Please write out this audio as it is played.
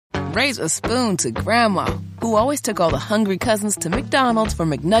Raise a spoon to Grandma, who always took all the hungry cousins to McDonald's for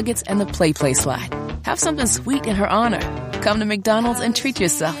McNuggets and the Play Slide. Have something sweet in her honor. Come to McDonald's and treat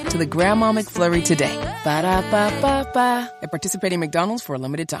yourself to the Grandma McFlurry today. Ba-da-ba-ba-ba. At participating McDonald's for a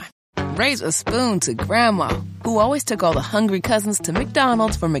limited time. Raise a spoon to Grandma, who always took all the hungry cousins to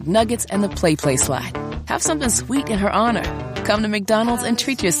McDonald's for McNuggets and the Play Slide. Have something sweet in her honor. Come to McDonald's and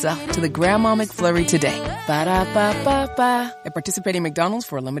treat yourself to the Grandma McFlurry today. Ba-da-ba-ba-ba. At participating McDonald's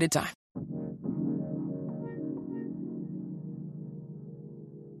for a limited time.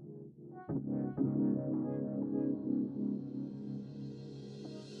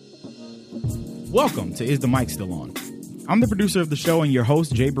 Welcome to Is the Mic Still On? I'm the producer of the show and your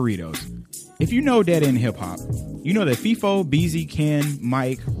host, Jay Burritos. If you know Dead End Hip Hop, you know that FIFO, Beezy, Ken,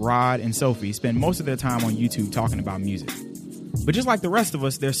 Mike, Rod, and Sophie spend most of their time on YouTube talking about music. But just like the rest of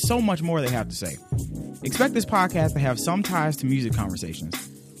us, there's so much more they have to say. Expect this podcast to have some ties to music conversations,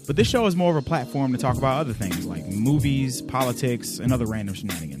 but this show is more of a platform to talk about other things like movies, politics, and other random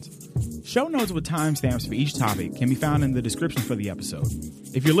shenanigans. Show notes with timestamps for each topic can be found in the description for the episode.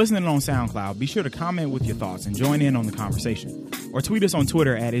 If you're listening on SoundCloud, be sure to comment with your thoughts and join in on the conversation. Or tweet us on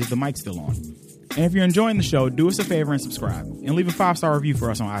Twitter at Is the Mic Still On? And if you're enjoying the show, do us a favor and subscribe. And leave a 5-star review for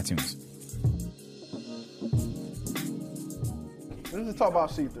us on iTunes. Let's just talk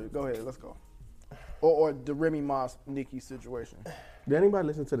about Sheether. Go ahead, let's go. Or the Remy Ma Nicki situation. Did anybody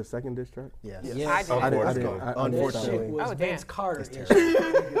listen to the second diss track? Yes. I did. Unfortunately. That was Vince Carter-ish.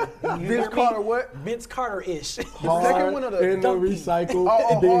 Vince Carter what? Vince Carter-ish. The second one of the in the recycle.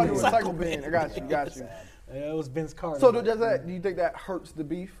 the recycle bin. I got you. It was Vince Carter. So do you think that hurts the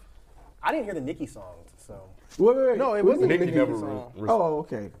beef? I didn't hear the Nicki songs, so. Wait. No, it wasn't Nicki Nicki never song. Oh,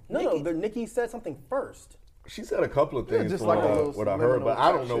 okay. No, Nicki said something first. She said a couple of things just from like what I heard, but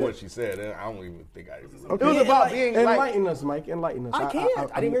I don't know what she said. I don't even think I even Okay. It was about being Enlighten us, Mike. Enlighten us. I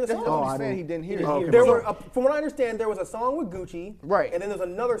can't. I didn't hear the song. Oh, I said he didn't hear it. Okay. There were, from what I understand, there was a song with Gucci, Right. And then there's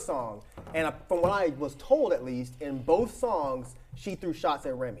another song, and from what I was told, at least, in both songs, she threw shots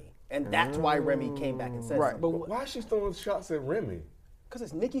at Remy, and that's why Remy came back and said Right. something. But why is she throwing shots at Remy? Because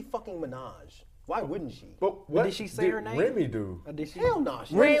it's Nicki fucking Minaj. Why wouldn't she? But what did she say her name? Remy do? Or did she? Hell no.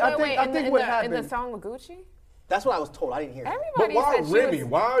 Wait, I think think what in happened. the song with Gucci? That's what I was told. I didn't hear it. But Everybody why said she Remy?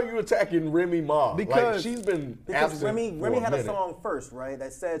 was... Why are you attacking Remy Ma? Because- like, she's been Because absent Remy for had a minute. song first, right?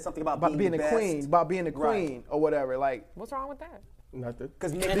 That said something about being the a best. queen, about being a Right. queen or whatever. Like What's wrong with that? Nothing.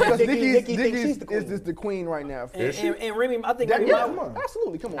 Because because Nicki thinks she's the queen. is the queen right now. And Remy, I think That, Remy yeah, Ma,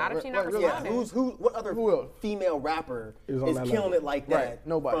 absolutely. Come on. Not if she not really. responding. What other Who else? female rapper Is is on that killing level. it like that? Right.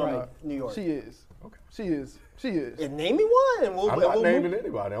 Nobody. from Right. New York. She is. Okay. She is. And name me one. And I'm not naming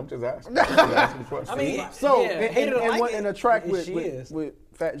anybody. I'm just asking. I'm just asking the question. I mean, So yeah, hate it or like in it, a track she is. with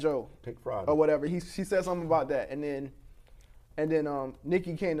Fat Joe Pink Friday. or whatever, she said something about that, and then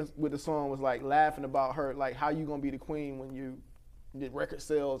Nicki came with the song was like laughing about her, like how you gonna be the queen when you did record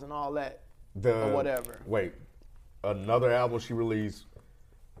sales and all that or whatever. Wait, another album she released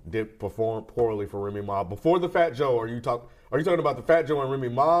did perform poorly for Remy Ma before the Fat Joe. Are you talking about the Fat Joe and Remy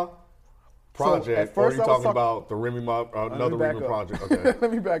Ma project, at or are first you I was talking about the Remy Ma another back Remy up. project? Okay.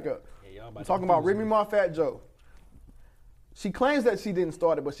 Let me back up. I'm talking about Remy Ma, Fat Joe. She claims that she didn't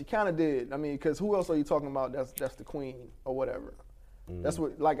start it, but she kind of did. I mean, because who else are you talking about? That's the queen or whatever. That's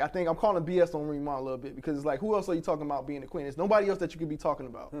what, like, I think I'm calling BS on Remy Ma a little bit because it's like, who else are you talking about being the queen? There's nobody else that you could be talking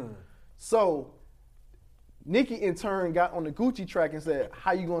about. So, Nicki in turn got on the Gucci track and said,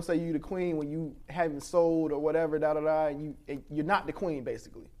 "How you gonna say you the queen when you haven't sold or whatever, and you're not the queen,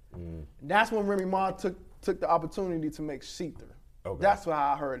 basically." That's when Remy Ma took the opportunity to make Sheether. Okay. That's what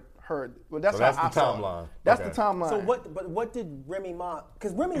I heard. Well, that's So that's how I the saw timeline. it. That's Okay. the timeline. So what did Remy Ma?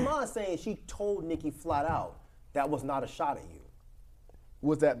 Because Remy Ma is saying she told Nicki flat out that was not a shot at you.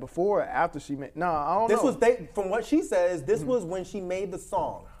 Was that before or after she made? No, I don't know. From what she says, this was when she made the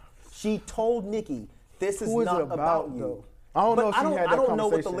song. She told Nicki, "This is Who is not it about, you." though? I don't know if she had that I don't know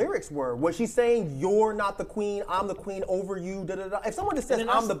what the conversation. lyrics were. Was she saying you're not the queen, I'm the queen over you? Da, da, da. If someone just says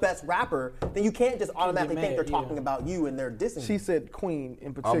I'm the best rapper, then you can't just automatically think they're talking about you and they're dissing She you. said queen in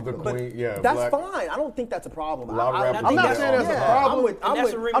I'm particular. the queen. Yeah, That's black. fine. I don't think that's a problem. A lot of rappers I'm do not that saying all that's the a time. problem. I'm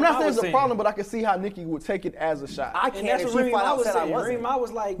that's what Remy I'm not Ma saying was it's a saying. problem, but I can see how Nicki would take it as a shot. I And can't. that's If what she Remy flat Ma out was said I saying. wasn't. Remy Ma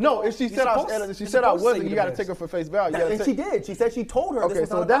was like, No, if she said I wasn't, you got to take her for face value. You And gotta she take- did. She said she told her. Okay, this was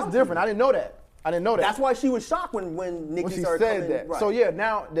so not that's about different. you. I didn't know that. That's why she was shocked when Nicki when she started said coming, that. Right. So yeah,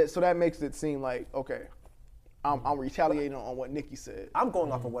 now that makes it seem like okay, I'm retaliating on what Nicki said. I'm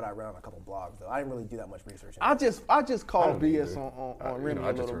going off of what I read on a couple blogs though. I didn't really do that much research. I just called BS either. on Remy I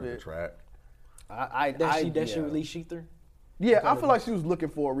a just little heard the bit. track. I that she yeah. released Sheether. Yeah, I feel like she was looking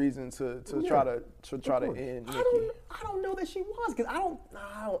for a reason to try to end Nicki. I don't know that she was, because I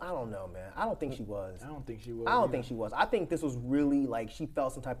don't know, man. I don't think she was. I don't think she was. I don't think she was. I think this was really like she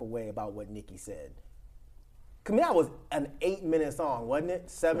felt some type of way about what Nicki said. I mean, that was an 8-minute song, wasn't it?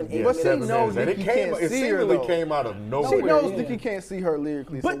 7, 8 But she minutes. knows And Nicki can't it see her, seemingly though. came out of nowhere. She knows Nicki can't see her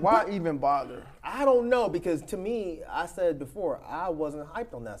lyrically, so But- why but- even bother? I don't know, because to me, I said before, I wasn't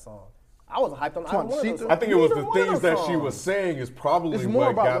hyped on that song. I wasn't hyped on either one of those songs. I think it was Neither the one of things those that she was songs. saying is probably It's more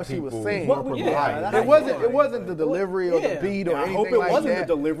what about got what she was people saying. What- yeah, hyped. that's It wasn't. right. It wasn't the delivery or the beat or I anything hope it like wasn't that.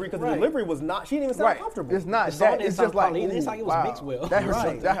 the delivery, because the delivery was not. She didn't even sound comfortable. It's not The song that. didn't It's sound just like, quality. It didn't sound like it was wow, mixed well. That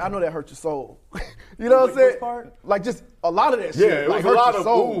hurts. Right. I know that hurt your soul. You know what I'm saying? Which part? Like just a lot of that Yeah, shit. it like, was a hurt lot your of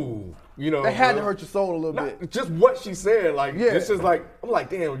soul. ooh. You know, That had to hurt your soul a little bit. Just what she said, like Yeah. it's just like I'm like,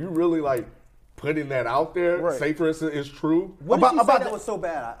 damn, you really like putting that out there. Right. Say for instance, it's true. What did she say about that the- was so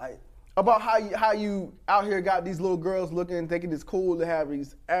bad? About how you out here got these little girls looking and thinking it's cool to have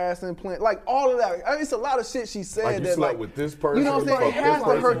these ass implants, like all of that. I mean, it's a lot of shit she said Like you that slept like with this person. You know what I'm saying? It fucked has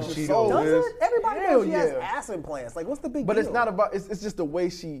this to hurt person, your cheated soul. on Does this. it? Everybody Hell knows she has yeah. ass implants. Like, what's the big But deal? it's not about. It's just the way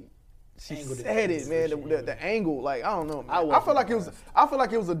she Angled it. said it, man. The angle, like I don't know, man. I wasn't feel like it was. I feel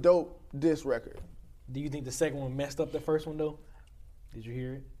like it was a dope diss record. Do you think the second one messed up the first one though? Did you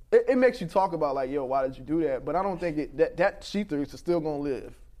hear it? It makes you talk about like, yo, why did you do that? But I don't think that She Theories is still gonna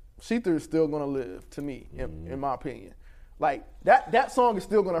live. She Theories is still gonna live to me, in my opinion. Like that song is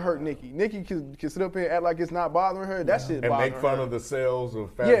still gonna hurt Nicki. Nicki can sit up here and act like it's not bothering her. That shit And bothering make fun her. of the sales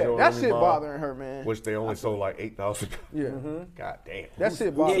of Fat Yeah, Joe that and shit Remy Ma, bothering her, man. Which they only sold like 8,000. Yeah, God damn. that shit Yeah,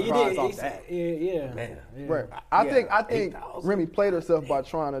 bothering you her. did. off that. Yeah. Man. Yeah. Right. I think 8,000. Remy played herself by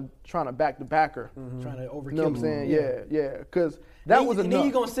trying to back the backer. Trying to overkill. You know what I'm saying? Yeah. Because Then that was and enough. then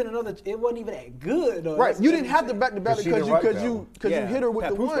you gonna send another. It wasn't even that good though. Right, That's- you that's didn't what have to I'm back the backer she because didn't write that you one. hit her with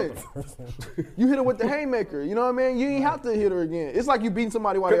the Papoose one. wrote the first one. You hit her with the haymaker. You know what I mean? You ain't have to hit her again. It's like you beating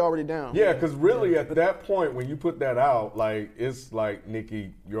somebody while they already down. Yeah, because really at that point when you put that out, like it's like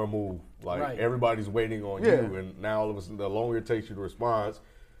Nicki, your move. Like Right. everybody's waiting on Yeah. you, and now all of a sudden, the longer it takes you to respond,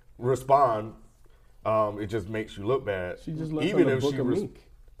 it just makes you look bad. She just learned Even from the if book she of was,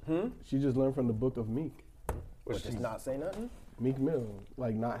 Meek. She just learned from the book of Meek. But just not say nothing. Meek Mill,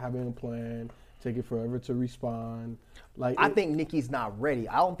 like not having a plan, taking forever to respond. Like I think Nicki's not ready.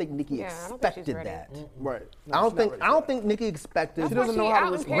 I don't think Nicki Yeah, I don't think she's expected ready. that. Right. I don't think Nicki expected. That's She why doesn't she know how to out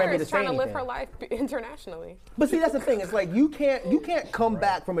in respond. Remy to Paris say trying to live anything. her life internationally. But see, that's the thing. It's like you can't come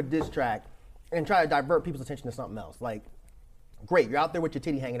back from a diss track and try to divert people's attention to something else. Like, great, you're out there with your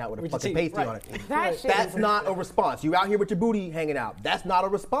titty hanging out with a With your fucking titty, pasty right. on it. That shit That's is- not a response. You out here with your booty hanging out. That's not a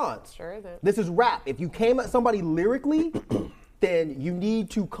response. Sure isn't. This is rap. If you came at somebody lyrically, then you need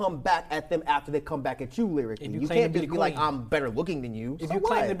to come back at them after they come back at you lyrically. If you You claim can't to be just the be like, queen. I'm better looking than you. If So you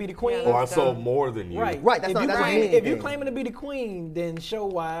claim what? to be the queen, or I sold more than you. right? Right, that's if not- you that's claim, not if you anything. claiming to be the queen, then show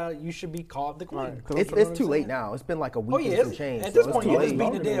why you should be called the queen. It's too late now. It's been like a week Oh and yeah, some it's, change. at so this it's point too you're just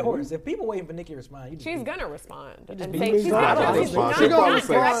late. beating a dead horse. If people waiting for Nicki to respond, you just She's beat gonna respond and just say beat she's me. not, I don't not, respond. not, She not probably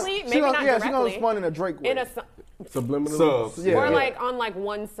say- directly, maybe not She's directly. gonna respond in a Drake way. in a, subliminal. Subs. Yeah. or like on like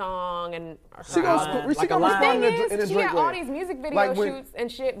one song and her She gonna, Like she a gonna line. respond thing in a is, she Drake got way. all these music video Like when- shoots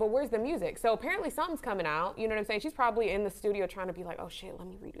and shit, but where's the music? So apparently something's coming out. You know what I'm saying? She's probably in the studio trying to be like, oh shit, let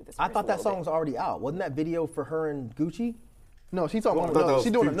me redo this. I verse thought a that little song was already out. Wasn't that video for her and Gucci? No, she's talking I about thought that another. was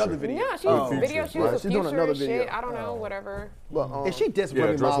She's doing Future. another bit. video. Yeah, she's Future, video shoots right? with She's doing Future another shit. video. I don't know, whatever. But, If she dissed Yeah,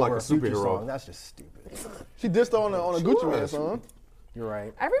 Remy dressed Ma like over a a Future superhero. song, that's just stupid. she dissed on a Gucci Man song. You're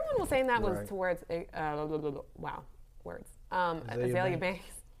right. Everyone was saying that was Right. towards words. Azalea Banks.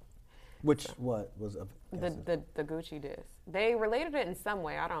 Which what was a The Gucci diss. They related it in some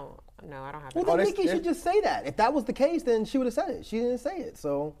way. I don't know. I don't have. Well, that. then that's- Nicki should just say that. If that was the case, then she would have said it. She didn't say it,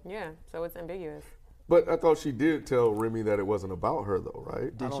 so Yeah, so it's ambiguous. But I thought she did tell Remy that it wasn't about her though,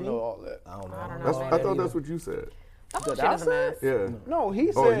 right? I don't know all that. I don't know. I don't know. That's, man. I thought that's what you said. That whole Did shit I is a say mess. Yeah. No, he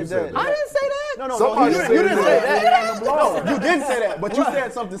Oh, said you that. said that. I didn't say that. No, Somebody you said didn't say that. that. No, you did say that, but you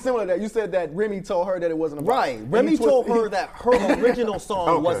said something similar to that. You said that Remy told her that it wasn't about. Right. and Remy he told twisted- her that her original song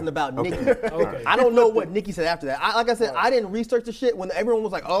Okay. wasn't about Okay. Nicki. Okay. I don't know what Nicki said after that. Like I said, I didn't research the shit when everyone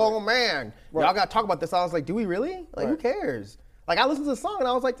was like, "Oh man, y'all got to talk about this." I was like, "Do we really? Like, who Right. cares?" Like I listened to the song and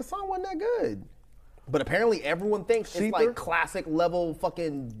I was like, "The song wasn't that good." But apparently everyone thinks it's Sheether? like classic level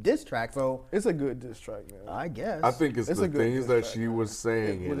fucking diss track. So It's a good diss track, man. I guess. I think it's It's the a good things diss that track, she was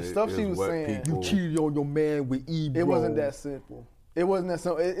saying With in the it stuff she is was what saying, people. cheated on your man with E. It wasn't that simple. It wasn't that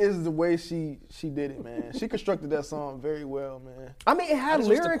simple. It is the way she did it, man. She constructed that song very well, man. I mean, it had I just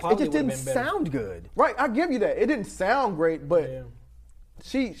wish the lyrics. It quality just would've didn't been better. sound good. Right, I give you that. It didn't sound great, but Yeah.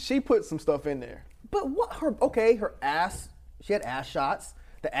 she put some stuff in there. But what her ass, she had ass shots.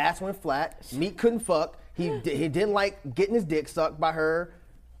 The ass went flat. Meat couldn't fuck. He didn't like getting his dick sucked by her.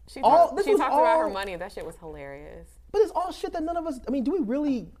 She talked about her money. That shit was hilarious. But it's all shit that none of us. I mean, do we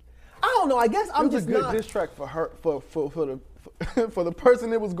really? I don't know. I guess I'm just It was a good not. diss track for her, for the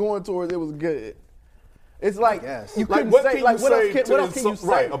person it was going towards. It was good. It's like Yes. you Like, couldn't what say. can Like you what say else? What else can you say?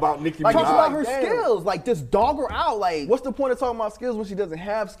 right, about Nicki Like, Talk Minaj? about her damn. skills. Like, just dog her out. Like, What's the point of talking about skills when she doesn't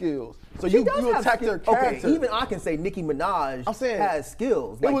have skills? So she you does have attacked her skills. character. Okay, even I can say Nicki Minaj I'm saying has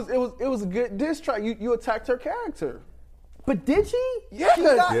skills. It Like, was a good diss track. You attacked her character. but did she? Yes. She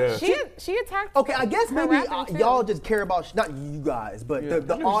got, Yeah. She attacked. Okay, I guess her maybe rapping, too. y'all just care about not you guys, but Yeah. the I know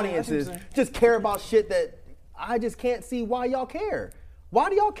what you're audiences saying. just care about shit that I just can't see why y'all care. Why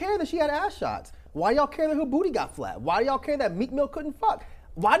do y'all care that she had ass shots? Why y'all care that her booty got flat? Why do y'all care that Meek Mill couldn't fuck?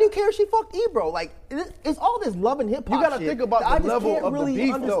 Why do you care if she fucked Ebro? Like, it's all this love and hip hop. You gotta shit think that I about the just level can't of really the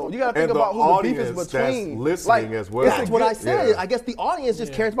beef, understand. though. You gotta think And the about who the beef is audience that's between. listening as well. That's what I said. Yeah. I guess the audience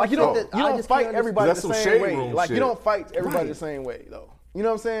just cares about Like you shit don't, that you I don't just fight can't everybody That's the some same shade way. room Like you shit. don't fight everybody Right. the same way, though. You know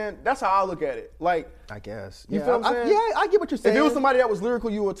what I'm saying? That's how I look at it. Like I guess. You feel what I'm saying? Yeah, I get what you're saying. if it was somebody that was lyrical,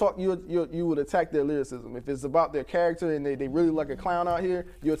 you would talk. You would attack their lyricism. If it's about their character and they really like a clown out here,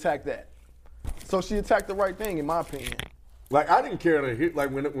 you attack that. So she attacked the right thing, in my opinion. Like I didn't care to hear like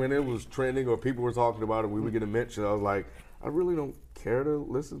when it was trending or people were talking about it, we would get a mention. I was like, I really don't care to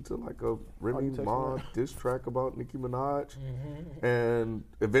listen to like a Remy texting Ma her? diss track about Nicki Minaj. And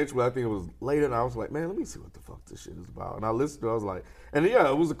eventually, I think it was later, and I was like, man, let me see what the fuck this shit is about. And I listened to it, I was like, and yeah,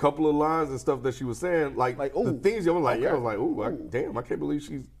 it was a couple of lines and stuff that she was saying, like the ooh, things I was like, yeah, I okay. was like, ooh, damn, I can't believe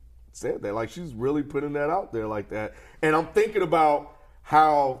she said that. Like she's really putting that out there like that. And I'm thinking about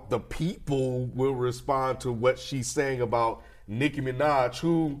how the people will respond to what she's saying about Nicki Minaj,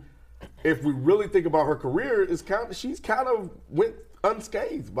 who, if we really think about her career, she's kind of went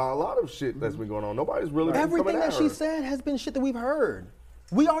unscathed by a lot of shit that's been going on. Nobody's really been Everything coming at that she her. said has been shit that we've heard.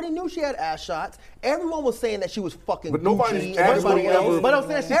 We already knew she had ass shots. Everyone was saying that she was fucking But nobody's Gucci. and actually everybody else. ever- But I'm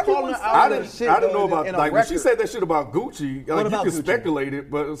saying she's calling her Everyone's- out I on didn't, that shit. I didn't though, know in about a like when she record. said that shit about Gucci. Like about you could Gucci? speculate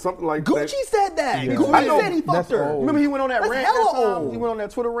it, but something like Gucci that. said that. Yeah. Gucci I know. said he fucked That's her. old. Remember he went on that That's rant hella that time? old. He went on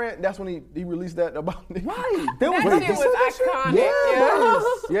that Twitter rant. That's when he released that about Nicki. Right. That Wait, shit he said was that shit? iconic.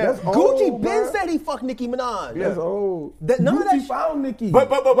 Yeah. Yeah. That's Gucci old, Ben bruh. said he fucked Nicki Minaj. That's old. None of that Gucci found Nicki. But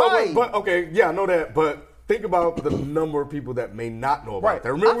Right. okay, yeah, I know that. But think about the number of people that may not know about Right.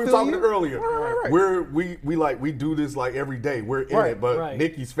 that. Remember I we were feel talking you. earlier. Right. We do this like every day. We're in Right. it, but Right.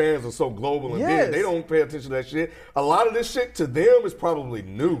 Nicki's fans are so global and Yes. big. They don't pay attention to that shit. A lot of this shit to them is probably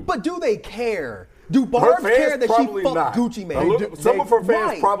new. But do they care? Do her Barb's fans care that she probably fucked not. Gucci Man? A little- some of her fans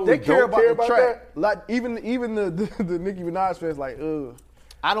Right. probably They care don't care about the track. that. Like even the Nicki Minaj fans like, ugh.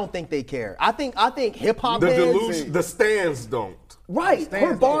 I don't think they care. I think hip hop The fans. delusion, the stands don't. Right. Her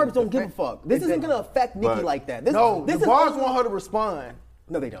stands barbs don't. don't give a fuck. This isn't gonna affect Nicki But- like that. This, No, this the is bars only- want her to respond.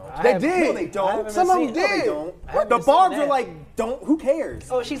 No, they don't. They haven't- did. No, they I don't. haven't Some of them seen- No, they did. don't. I haven't The seen barbs that. are like, don't. Who cares?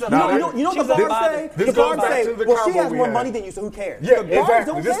 Oh, she's a No, barbs. You know what She's the a barbs barbs. say? This The goes barbs back say, to the well, she convo has we more had. money than you, so who cares? Yeah, The barbs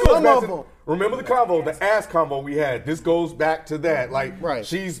exactly. don't This care. goes Some back of to them. remember the convo, the ass convo we had. This goes back to that. Like, Right.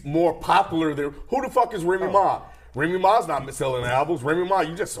 she's more popular than who the fuck is Remy Ma? Remy Ma's not selling albums. Remy Ma,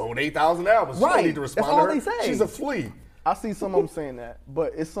 you just sold 8,000 albums. You Right. don't need to respond That's to all her. they say. She's a flea. I see some of them saying that,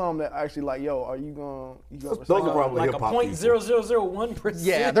 but it's some that actually like, yo, are you gonna Those respond? are probably Like a hip hop. 0.0001%.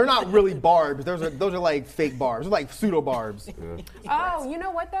 Yeah, they're not really barbs. Those are like fake barbs. They're like pseudo barbs. Oh, you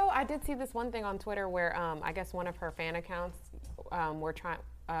know what though? I did see this one thing on Twitter where I guess one of her fan accounts were trying.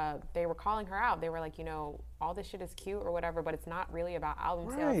 They were calling her out. They were like, you know, all this shit is cute or whatever, but it's not really about album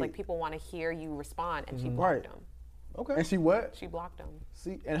sales. Right. Like people want to hear you respond, and she blocked Right. them. Okay. And she what? She blocked them.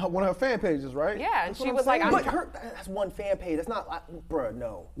 See, and one of her fan pages, right? Yeah, and That's she what I'm was like, saying. I'm But that's one fan page. That's not, bruh,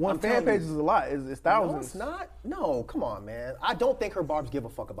 no. One I'm fan telling page you. is a lot. It's No, thousands. it's not. No, come on, man. I don't think her barbs give a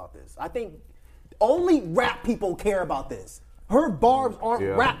fuck about this. I think only rap people care about this. Her barbs aren't Yeah.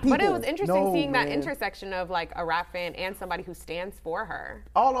 rap people. But it was interesting No, seeing that man. intersection of like a rap fan and somebody who stands for her.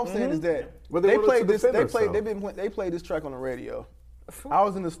 All I'm saying is that But they they wanted played to this. defend They played. herself. They played this track on the radio. I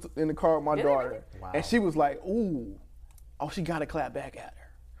was in the car with my Did they daughter, really? and she was like, "Ooh, oh, she got to clap back at her."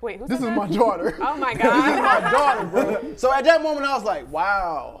 Wait, who This said is that? my daughter. Oh my This is my god. daughter, bro. So at that moment, I was like,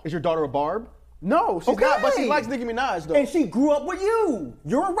 "Wow." Is your daughter a barb? No, she's not. But she Okay. likes Nicki Minaj though. And she grew up with you.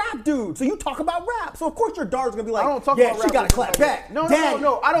 You're a rap dude, so you talk about rap. So of course your daughter's gonna be like, I don't talk yeah, about she rap gotta with clap my back. No, Daddy,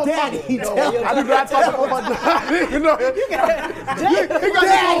 no, I don't Daddy, talk. No, tell I do not talk about my daughter. You know, he got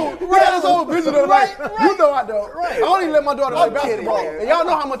his own this whole vision of like, you know I don't. Right. I don't even let my daughter play I'm kidding, basketball. man. And y'all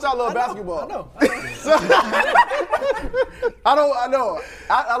know how much I love basketball. I know. I know.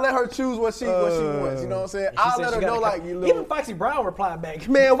 I let her choose what she wants. You know what I'm saying? I let her know like you Even little. Foxy Brown replied back.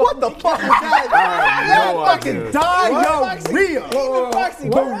 Man, what the fuck was that? no Fucking idea. diarrhea. Foxy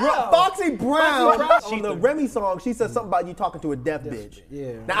But Brown. Foxy Brown Brown, on the Remy song, she said something about you talking to a deaf bitch.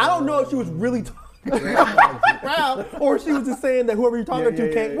 Yeah. Now I don't know if she was really talking to Foxy Brown or if she was just saying that whoever you're talking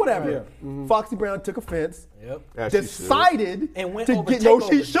to can't. Whatever. Foxy Brown took offense. Yep. As she should. Decided And went to over get. No, takeover.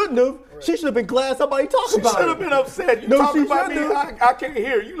 she shouldn't have. She should have been glad somebody talked She about should it. have been upset. You No, talking she about me? shouldn't I can't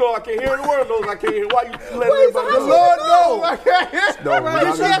hear. You know I can't hear. The world knows I can't hear. Why you let Wait, so everybody how know? she Lord know? knows I can't hear. No, we're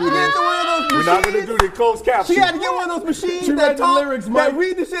not She had gonna to do get this. into one of those We're not gonna do the closed caption. She had to get one of those machines She that read the talk, lyrics, that Mike.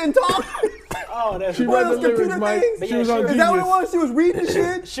 read the shit and talk. Oh, that's She One read of the those lyrics, computer Mike. things? She was on Is that what it Genius. was? She was reading the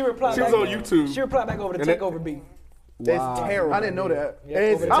shit? She replied She was back. on YouTube. She replied back over the And it- takeover beat. It's terrible. I didn't know that. Yeah,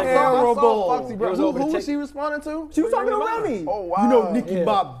 It's over the I takeover. saw terrible. Foxy Brown. was Who over the was take- she responding to? She was talking to Remy Ma. Remy. Oh, wow. You know Nicki Yeah.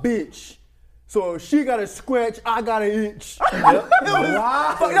 my bitch. So if she got a scratch, I got an inch. Wow.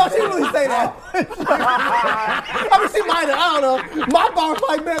 No, she didn't really say that. I mean, she might have. I don't know. My bar was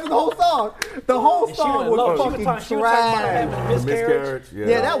like better than the whole song. The whole And song was fucking she was talking about trash. having a miscarriage.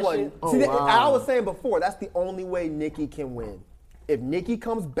 Yeah, that one. wasn't. Oh, See, wow. I was saying before, that's the only way Nicki can win. If Nicki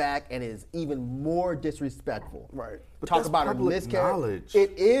comes back and is even more disrespectful, Right. But talk that's about her public miscarriage. knowledge.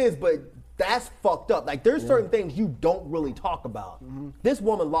 It is, but that's fucked up. Like there's certain things you don't really talk about. This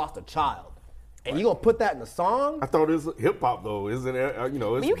woman lost a child, and you gonna put that in a song? I thought it was hip hop though, isn't it? You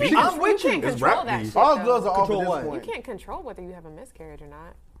know, it's But you can't, beat. I'm with you can't you. It's control rap that beef. shit. All though. gloves are off at Control this what? You point. can't control whether you have a miscarriage or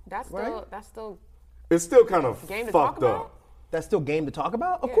not. That's Right. still that's still It's still kind of game to talk fucked about. up. That's still game to talk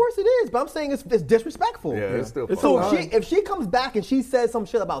about? Of Yeah. course it is, but I'm saying it's disrespectful. Yeah, it's still So fucked up. if she comes back and she says some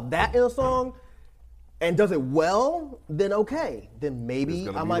shit about that in a song and does it well, then okay. Then maybe It's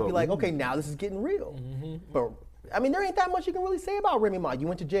gonna I be might be low. like, okay, now this is getting real. But I mean, there ain't that much you can really say about Remy Ma. You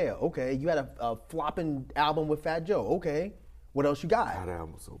went to jail. Okay. You had a flopping album with Fat Joe. Okay. What else you got? That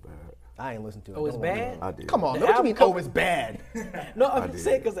album was so bad. I ain't listened to it. Oh, it's Don't worry. bad? I did. Come on, The man. What you album mean, cover- oh, it's bad? No, I'm did.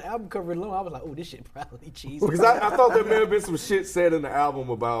 saying because the album cover alone, I was like, oh, this shit probably cheesy. Because I thought there may have been some shit said in the album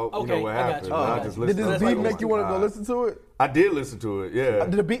about Okay, what I got happened. you. And Oh, I okay. just Did listened. I this was beat like, oh make you my want to go God. listen to it? I did listen to it. Yeah.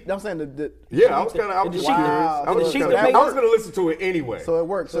 Did the beat? I'm saying the Yeah, I was kind of. I was Did just she- curious. Wow. I was So just that kinda- I was worked? going to listen to it anyway. so it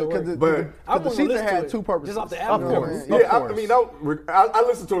works. So because But- I the wanna sheet listen to had it two purposes. just off the You album know what cover. I mean? Yeah, I course. mean, I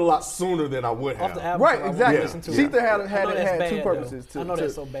listened to it a lot sooner than I would have. Off the album Right, cover, I exactly. wanna listen to Sheetha it. had I know that's had bad, two though. purposes I know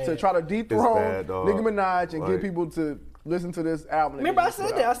that's so bad. to try to dethrone bad, dog. Nicki Minaj and Like- get people to listen to this album. that Remember, he I just said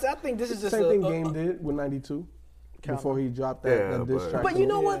put that. I out. said I think this is just Same a, thing a- Game did with 92 before he dropped that, Yeah, that diss but- track. But you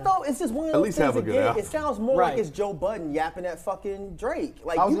know what though? It's just one of At those least things have a good again. album. It sounds more Right. like it's Joe Budden yapping at fucking Drake.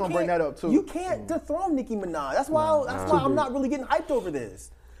 Like I was you gonna bring can't- that up, too. You can't dethrone Nicki Minaj. That's why. That's why I'm not really getting hyped over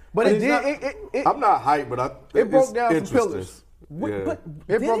this. But it it's did. not- It I'm not hyped, but It broke it's down some interesting. pillars. What, Yeah. but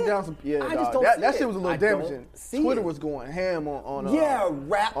it did broke down some. Yeah, I just dog. don't That see shit was a little I don't damaging. see Twitter it. was going ham on. Yeah,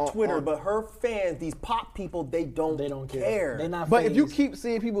 rap on- Twitter, on- but her fans, these pop people, they don't care. They're not. But if you fazed. keep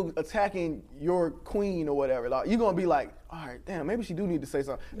seeing people attacking your queen or whatever, like you're gonna be like, all right, damn, maybe she do need to say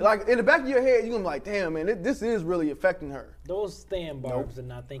something. Like in the back of your head, you're gonna be like, damn, man, this is really affecting her. those stand barbs are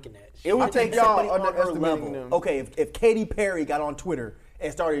not thinking that. It would I take think y'all somebody on her underestimating level. them. Okay, if Katy Perry got on Twitter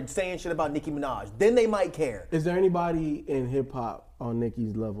and started saying shit about Nicki Minaj, then they might care. Is there anybody in hip hop on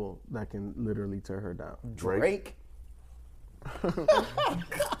Nicki's level that can literally tear her down? Drake.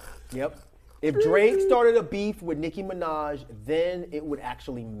 Yep. If Drake started a beef with Nicki Minaj, then it would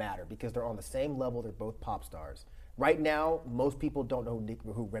actually matter because they're on the same level. They're both pop stars. Right now, most people don't know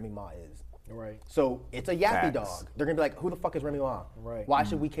who Remy Ma is. Right. So it's a yappy Facts. dog. They're gonna be like, "Who the fuck is Remy Ma? Right. Why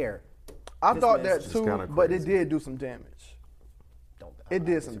should we care?" I This thought mess that is too, kinda but it crazy. did do some damage. Don't. It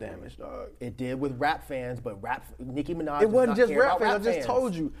did some damage, dog. It did with rap fans, but Nicki Minaj. It does wasn't not just care rap about fans. I just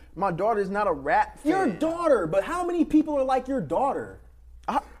told you, my daughter is not a rap fan. Your daughter, but how many people are like your daughter?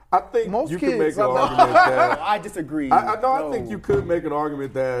 I think Most you can kids make an are not- argument that. I disagree. I think you could make an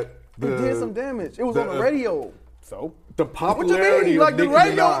argument that It did some damage. It was the- on the radio. So the What you popularity mean? of Like the Nicki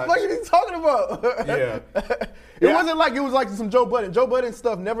radio? Minaj. Like what are you talking about? Yeah. It Yeah. wasn't like it was like some Joe Budden. Joe Budden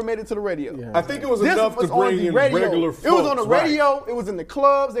stuff never made it to the radio. Yeah. I think it was This enough was to on bring the in radio. regular It was on the folks, right. radio. It was in the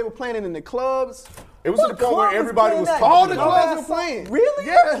clubs. They were playing it in the clubs. It was to the point where club was everybody playing was that? talking All the about clubs it. were playing. Really?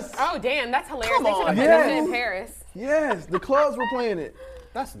 Yes. Oh damn, that's hilarious. Come They should on, have put yeah. that shit in Paris. Yes, the clubs were playing it.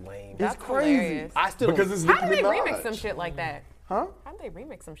 that's lame. That's crazy. hilarious. I still Because don't- it's How Nicki did they Minaj. remix some shit like that? Huh? How did they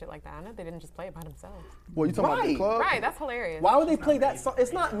remix some shit like that? I know they didn't just play it by themselves. Well, you talking about the Right. club? Right, that's hilarious. Why would they play that song?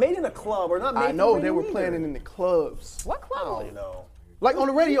 It's not made in a club or not made I for know radio they were either. playing it in the clubs. What I club? don't know. Like on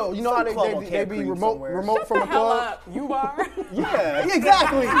the radio, you know how Some club on they Camp be Creek remote somewhere. from a Hell club. up. You are. Yeah,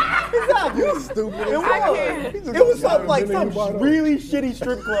 exactly. Stupid. It was some really shitty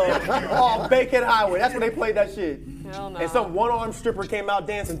strip club off Bankhead Highway. That's when they played that shit. Hell no. And some one-armed stripper came out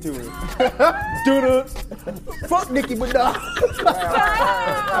dancing to it. Doo-doo. Fuck Nicki Minaj.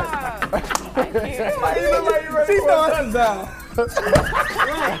 I can't. She thought down. That's what it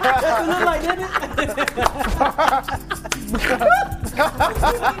look like, didn't it?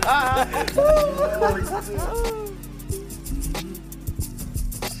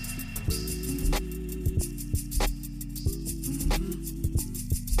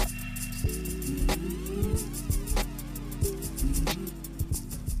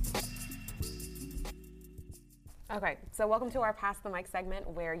 Okay, so welcome to our Pass the Mic segment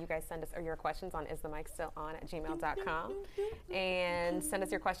where you guys send us your questions on isthemicstillion@gmail.com and send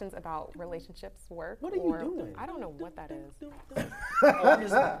us your questions about relationships, work. What are you doing? I don't know what that is.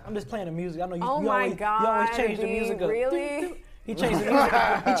 I'm just playing the music. I know you, Oh you my always, God, you always change the D, music up. really? He changed the music.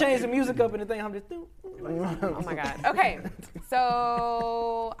 He changed the music up and the thing. I'm just. Oh my God. Okay,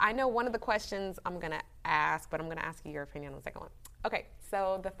 so I know one of the questions I'm going to ask, but I'm going to ask you your opinion on the second one. Okay,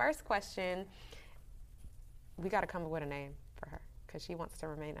 so the first question, we got to come up with a name for her because she wants to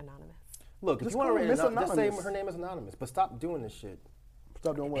remain anonymous. Look, if Just you want call to her remain Miss anonymous, just say Anonymous. her name is anonymous. But stop doing this shit.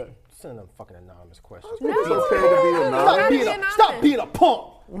 Stop doing what? Send them fucking anonymous questions. No, It's okay to be anonymous. Stop being a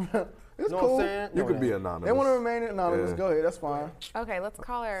punk. It's You know cool. what I'm saying? You could be anonymous. They want to remain anonymous. Yeah. Go ahead. That's fine. Okay, let's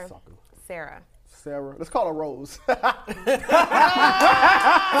call her Sarah. Sarah. Let's call her Rose. Trust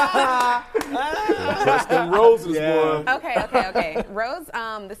them roses, boy. Okay. Rose,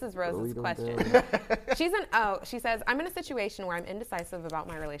 this is Rose's question. She says, I'm in a situation where I'm indecisive about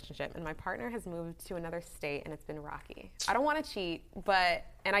my relationship and my partner has moved to another state and it's been rocky. I don't want to cheat,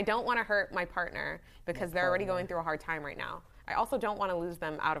 and I don't want to hurt my partner because they're already going through a hard time right now. I also don't want to lose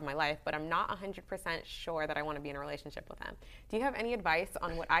them out of my life, but I'm not 100% sure that I want to be in a relationship with them. Do you have any advice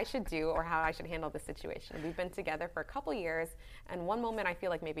on what I should do or how I should handle this situation? We've been together for a couple years, and one moment I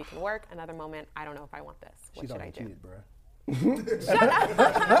feel like maybe it can work, another moment I don't know if I want this. What should I do? Cheated, bro. I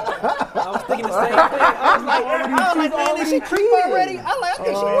was thinking the same thing. I was like, man, did she creep already? I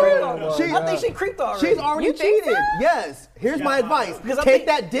think she creeped already. I think she creeped already. She's already You think cheated. so? Yes. Here's my advice. Because I Take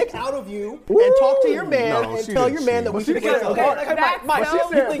think- that dick out of you and talk to your man No, and she tell didn't your man cheat. that we She should said get Okay, partner. okay, That's Mike, so- you She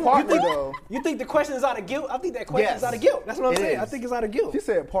said think, partner, though. you think the question is out of guilt? I think that question is Yes. out of guilt. That's what I'm It saying. I is. think it's out of guilt. She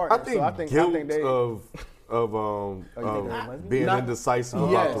said partner. I think so I think they. of being Not- indecisive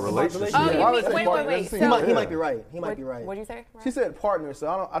Yes. about the relationship. Oh, Yeah, you why mean, would I say wait, partner? wait. Doesn't So, seem He might be right. He might what, be right. What'd you say? She said partner,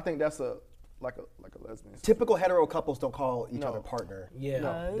 so I think that's like a lesbian. Typical hetero couples don't call each other partner.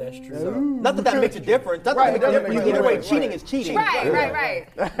 Yeah, that's true. Not that makes a difference. Not that Right, makes a it doesn't difference. make a Either way, difference. cheating is cheating. Right.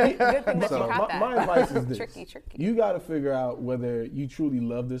 Good thing that you caught that. My advice is this. Tricky. You got to figure out whether you truly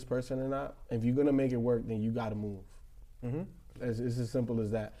love this person or not. If you're going to make it work, then you got to move. It's as simple as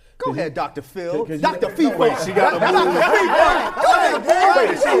that. Go ahead, Dr. Phil. 'cause you- Dr. Phil. Wait, she got to move. Go ahead, boy.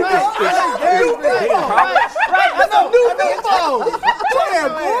 Right, that's a new phone. Go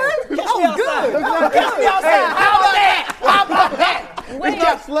ahead, boy. Oh, good. Catch me outside. How about that? It's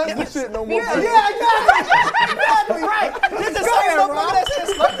not slut the shit no more. Yeah, exactly. Right. This is saying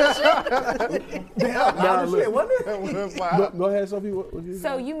Go ahead, Sophie. What you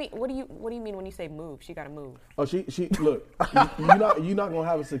So you mean what do you mean when you say move? She got to move. Oh, she look. You're not gonna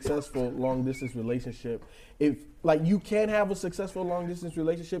have a successful long distance relationship if you can have a successful long distance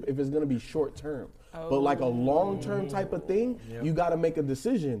relationship if it's gonna be short term. But like a long term type of thing, you got to make a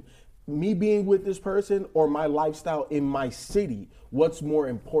decision. Me being with this person or my lifestyle in my city, what's more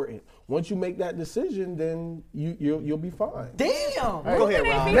important? Once you make that decision, then you'll be fine. Damn. Go ahead, It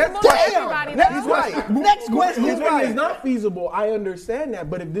Rob. ain't feasible for everybody, though. He's right. Next question. He's Moving right. is not feasible. I understand that,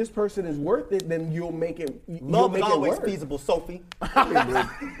 but if this person is worth it, then you'll make it. You'll Love make is it always work. feasible, Sophie.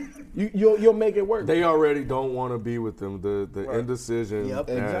 You'll make it work. They already don't want to be with them. The indecision Yep.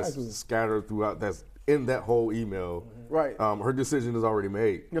 that's Exactly. scattered throughout. That's in that whole email. Right. Her decision is already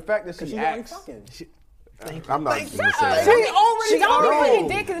made. The fact that she She's already acts. fucking. I'm not going to say She that. already put your No.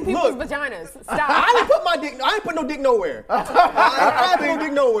 dick in people's vaginas. I Stop. didn't put my dick. I ain't put no dick nowhere. I ain't put no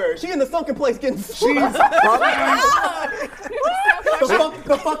dick nowhere. She in the sunken place getting She's probably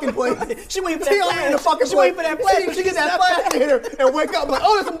the fucking place. She waiting for She that only in the flash. fucking She place. waiting for that flash. She get that flash to hit her and wake up like,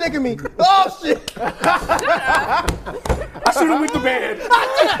 oh, there's some dick in me. Oh shit. I should have went to bed.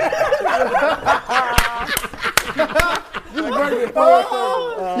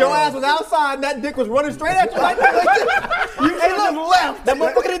 Your ass was outside and that dick was running straight at you like that. You should have just left. That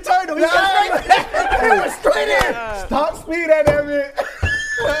motherfucker didn't turn though. He It went straight in. Top speed at that bit.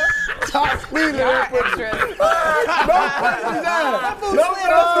 Top speed at Y'all that extras. No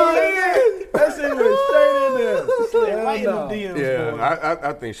That shit went straight in there. Slid right in the DMs. Yeah,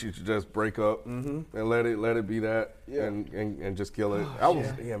 I think she should just break up and let it be that and just kill it.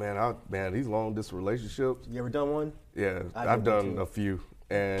 Man, these long distance relationships. You ever done one? Yeah, I've done a few,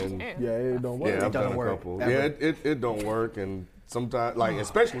 and it don't work. yeah, I've done a work, couple. ever. Yeah, it don't work, and sometimes, like,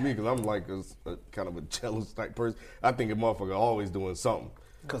 especially me, because I'm like a kind of a jealous type person. I think a motherfucker always doing something.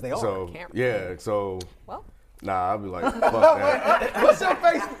 Because they are. So yeah, so Well. nah, I'll be like, fuck that. What's your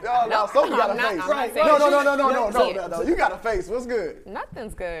face? Oh, no, Sophie got a I'm not- face. I'm not saying No. You got a face. What's good?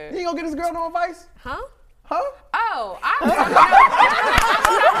 Nothing's good. You ain't gonna get this girl no advice? Huh? Huh? Oh, I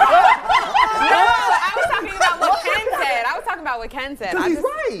was talking about what Ken said. I was talking about what Ken said. Because he's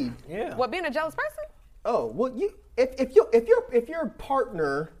right. Yeah. What, being a jealous person? Oh, well, if your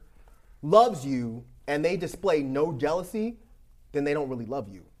partner loves you and they display no jealousy, then they don't really love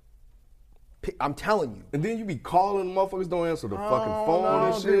you. I'm telling you. And then you be calling motherfuckers don't answer the fucking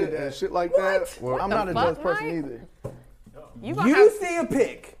phone and shit like that. Well, I'm the not a fuck, jealous person Mike? either. You see a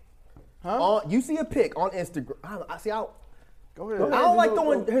pic. You see a pic on Instagram. Go ahead. I don't like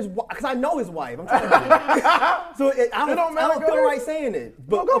throwing his wife, because I know his wife. I'm telling you. So I don't feel right saying it.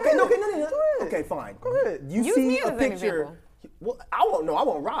 But go okay, ahead. no. Go ahead. Okay, fine. Go ahead. You Use see me a as an picture. example. Well, I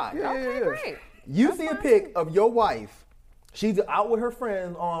won't ride. Okay, great. You see a pic of your wife. She's out with her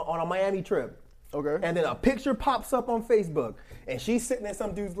friends on a Miami trip. Okay. And then a picture pops up on Facebook, and she's sitting in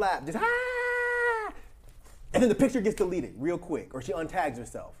some dude's lap, just and then the picture gets deleted real quick, or she untags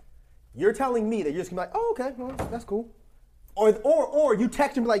herself. You're telling me that you're just gonna be like, oh, okay, well, that's cool. Or you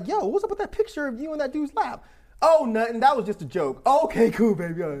text and be like, yo, what's up with that picture of you in that dude's lap? Oh, nothing. That was just a joke. Okay, cool,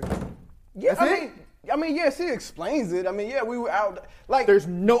 baby. All right. Yeah, That's I mean, yeah, she explains it. I mean, yeah, we were out. Like, There's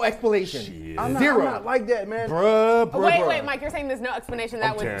no explanation. I'm Zero. not like that, man. Wait, Mike, you're saying there's no explanation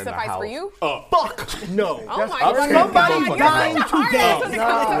that would tearing the suffice for house you? Fuck no. Oh my I'm God. scared Somebody's people dying You're such a hard today. ass when it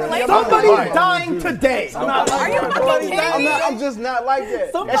comes to relationships. Somebody's dying today. Are you fucking kidding me? I'm just not like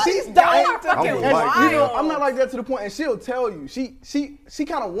that. Somebody's and she's dying Y'all are fucking I'm And, like- you know, wild. I'm not like that to the point, and she'll tell you. She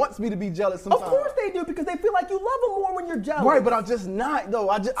kind of wants me to be jealous Of sometimes. course they do, because they feel like you love them more when you're jealous. Right, but I'm just not though.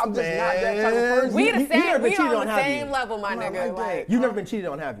 I'm just not that type of person. We You the never same. been We cheated on on, the have same you? level, my nigga. Like, You've never been cheated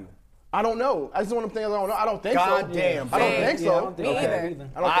on, have you? I don't know. I just one of them things I don't know. I don't think God so. damn. I don't Same. think Yeah, so. I don't think I have either.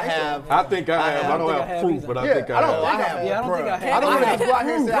 I don't think I think I have. I don't think I have have proof, either. but I Yeah, think I I don't- have. I have. Yeah, I don't think I have. I don't want to go out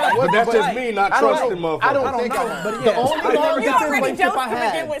here and say I was, But that's just me not I don't trusting know. motherfuckers. I don't think I have. But The yeah, only I never long You distance already relationship jealous I to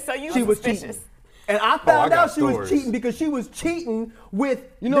had, begin with, so you she was suspicious. cheating. And I I found got out she was stories. cheating because she was cheating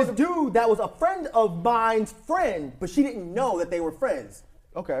with this dude that was a friend of mine's friend, but she didn't know that they were friends.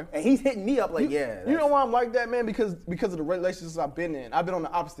 Okay. And he's hitting me up like, yeah. You know why I'm like that, man? Because of the relationships I've been in. I've been on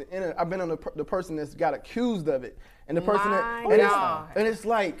the opposite end. I've been on the person that's got accused of it, and the person My that God. and it's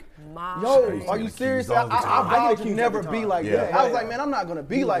like, My yo, God. are you serious? Accused all the time. I I vowed get to accused never every be time. like Yeah. that. I was like, man, I'm not gonna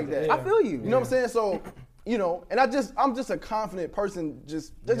be like that. I feel you. You know what I'm saying? So, you know, and I'm just a confident person.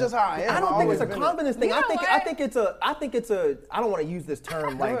 That's just how I am. I don't I've think it's always a been confidence thing. You I know think what? I think it's a I don't want to use this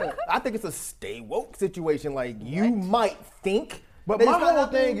term like I think it's a stay woke situation. Like you might think. But that my it's not whole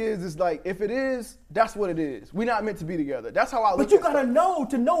happening, thing is like, if it is, that's what it is. We're not meant to be together. That's how I look But you at gotta stuff. know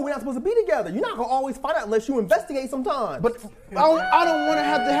to know we're not supposed to be together. You're not gonna always find out unless you investigate sometimes. But I don't want to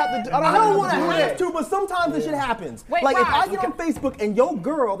have to. I don't want to do have that. to, but sometimes this shit happens. Wait, like if Rod, I get on Facebook and your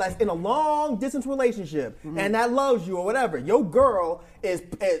girl that's in a long distance relationship and that loves you or whatever, your girl is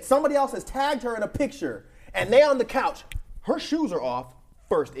somebody else has tagged her in a picture and they on the couch, her shoes are off.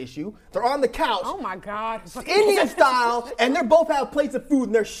 First issue, they're on the couch. Oh my God. Indian style, and they both have plates of food,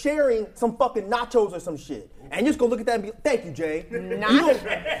 and they're sharing some fucking nachos or some shit. And you're just gonna look at that and be, thank you, Jay.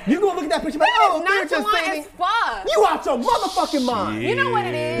 You gonna look at that picture and be like, oh, they're just Nonchalant saying, as fuck. you out your motherfucking mind. You know what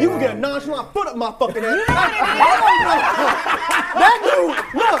it is. You can get a nonchalant foot up my fucking head. You know what it is. That dude,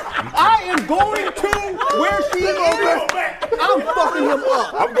 look, I am going to where she is. I'm fucking him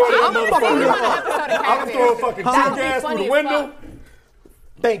up. I'm going to that I'm fucking him motherfucker. up. I'm throwing fucking That tear would be gas through funny the as window, fuck.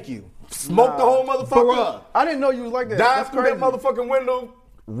 Thank you. smoke the whole motherfucker, Bruh. I didn't know you was like that. dive That's through crazy. that motherfucking window,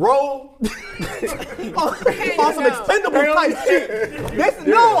 roll. On some expendable type shit. This,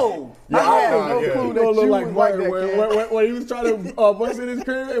 no. I had Oh, no yeah. clue You that don't you look like was like Martin that, when, kid. when he was trying to bust in his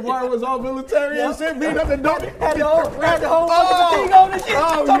crib and Martin was all military and shit, beating up the door. Had the whole fucking thing on and shit.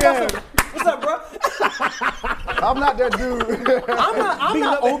 Oh yeah, What's up, bro? I'm not that dude. I'm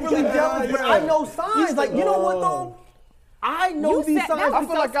not overly jealous, but I know signs. Like, you know what though? I know You these said signs. that I was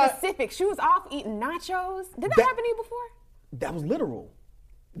feel so like I- specific. She was off eating nachos. Did that That- happen to you before? That was literal.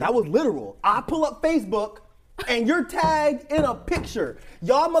 That was literal. I pull up Facebook and you're tagged in a picture.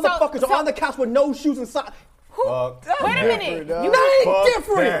 Y'all motherfuckers so- are on the couch with no shoes and socks. Who? Fuck Wait a minute. dog. You That got ain't Fuck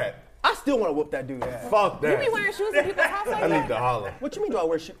different. that. I still want to whoop that dude ass. Fuck You that. be wearing shoes in people's house like I that? need to holler. What you mean do I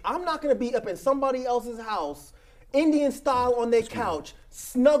wear shoes? I'm not gonna be up in somebody else's house, Indian style on their couch,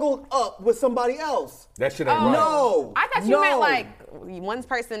 snuggled up with somebody else. That shit ain't Oh. right. No. I thought you no. meant like one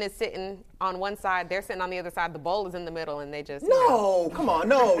person is sitting on one side, they're sitting on the other side, the bowl is in the middle, and they just. No, come on,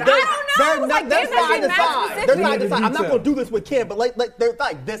 no. I don't know. Like, They're damn, that side to shit side. matches They're the side to side. I'm not detail. gonna do this with Kim, but like they're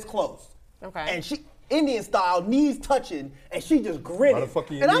like this close. Okay. And she Indian style, knees touching, and she just grinning. Why the fuck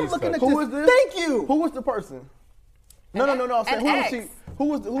are your and I'm knees looking at touching? this. Who is this? Thank you. Who was the person? No. I'm saying, an who was ex. she? Who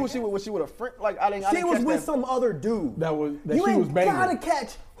was she with? Was she with a friend? Like I didn't. I She didn't was catch with that. some other dude. that You she was ain't banging. gotta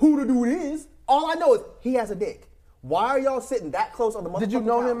catch who the dude is. All I know is he has a dick. Why are y'all sitting that close on the motherfucking Did you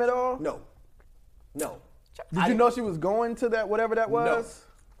know him couch? at all? No. No. Did you know she was going to that whatever that was?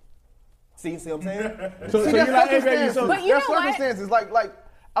 See what I'm saying? So See, you're that's like, hey, baby, circumstances. so But you That's know what? circumstances. Like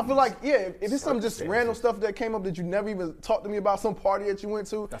I feel like if it's some just random stuff that came up that you never even talked to me about, some party that you went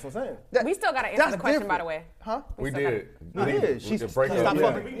to. That's what I'm saying. We still got to answer that's the question, by different. the way. Huh? We still did. We did. She break stopped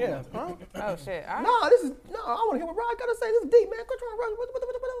up. fucking me. yeah. Oh, shit. All right. No, this is no. I want to hear what Rod gotta say. This is deep, man.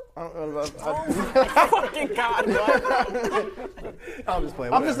 Fucking God. I'm just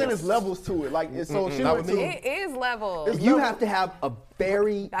playing. I'm just saying whatever. there's levels to it. Like it's so she Not went with to. me. It is levels. You have to have a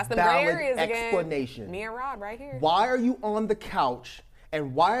very That's the gray valid areas again. explanation. Me and Rod right here. Why are you on the couch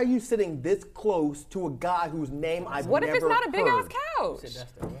and why are you sitting this close to a guy whose name I've What if never it's not a big ass heard?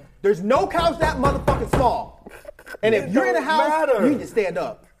 couch? There's no couch that motherfucking small. And if you're in a don't house, matter. you need to stand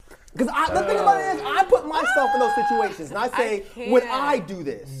up. Because the thing about it is, I put myself in those situations and I say, would can't. I do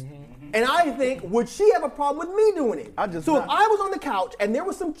this? And I think, would she have a problem with me doing it? So if I was on the couch and there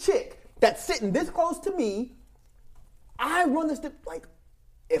was some chick that's sitting this close to me, I run this, like,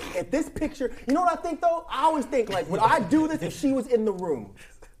 if this picture, you know what I think though? I always think, like, would I do this if she was in the room?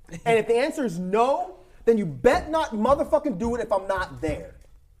 And if the answer is no, then you bet not motherfucking do it if I'm not there.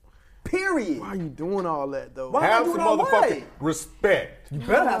 Period. Why are you doing all that though? Why am I Have some doing all motherfucking right? respect. You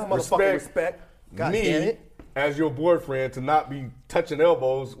better have some motherfucking respect. God me damn it. as your boyfriend to not be touching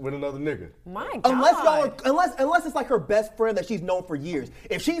elbows with another nigga. My God. Unless it's like her best friend that she's known for years.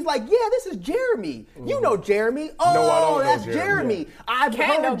 If she's like, yeah, this is Jeremy. You know Jeremy. Oh, No, I don't know that's Jeremy. Jeremy. I've Ken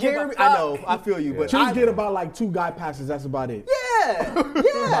heard don't give a Jeremy. fuck. I know. I feel you, but She'll get about like 2 guy passes. That's about it. yeah.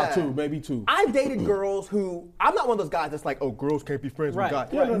 About 2, maybe 2. I've dated girls who I'm not one of those guys that's like, oh, girls can't be friends Right. with guys.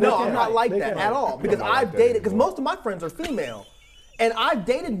 Yeah, no, they no, can't. I'm not like They that can't. at all because not like I've that dated because anymore. most of my friends are female. And I've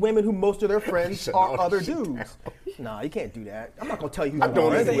dated women who most of their friends Shut all are that other shit dudes. Nah, you can't do that. I'm not gonna tell you who I you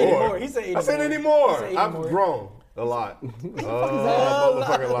don't are. anymore. He said I said anymore. anymore. He said I've anymore. grown a lot.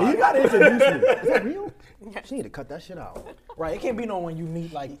 Motherfucking lot. You gotta introduce me. Is that real? She need to cut that shit out. Right, it can't be no one you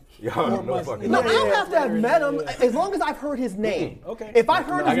meet like Y'all 4 know months. fucking No, Yeah, I don't have to have met him as long as I've heard his name. Okay. If I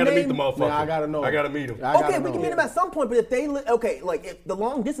heard I his gotta meet name, the motherfucker. Man, I gotta know. I gotta meet him. I gotta okay, we know. can meet him at some point. But if they like if the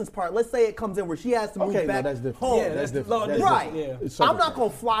long distance part, let's say it comes in where she has to move Okay, no, back that's different. home. Yeah, That's different. long That's distance, Right. yeah. It's I'm not circumstance. gonna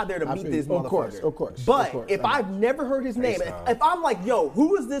fly there to I meet feel this you. Of course, motherfucker. of course, But of course. if I've never heard his name, FaceTime. if I'm like, yo,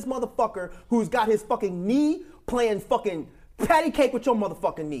 who is this motherfucker who's got his fucking knee playing fucking patty cake with your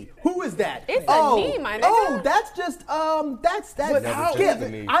motherfucking knee? Who is that? It's a knee, my nigga. Oh, that's just that's never just Skip. the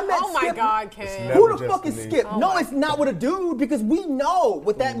knee. I met Oh my Skip. God, It's Ken. never Who the just fuck the is knee. Skip? Oh No, my- it's not with a dude because we know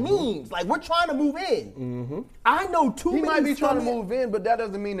what that means. Like we're trying to move in. I know too He many. might be trying to scummy- move in, but that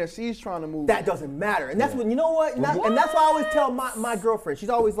doesn't mean that she's trying to move. That doesn't matter, and that's when you know what, and that's why I always tell my girlfriend. She's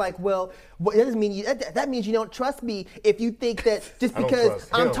always like, "Well, that doesn't mean that means you don't trust me if you think that just I don't because trust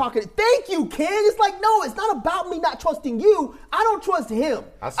I'm him. talking." Thank you, Ken. It's like no, it's not about me not trusting you. I don't trust him.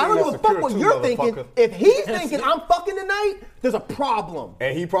 I I seen don't that give a fuck secure what too, you're thinking. motherfucker. If he's thinking I'm fucking tonight, there's a problem.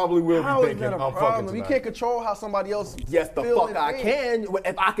 And he probably will How be is thinking that a I'm fucking problem? You tonight. can't control how somebody else. Yes, the feel fuck and I think. can.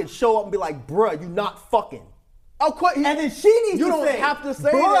 If I can show up and be like, bruh, you not fucking. Oh, quit. And then she needs You to don't say, have to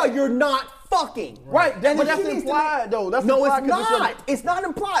say bruh, that. you're not fucking. Right, And then but that's she needs to implied, though. That's no, implied it's 'cause it's not. It's not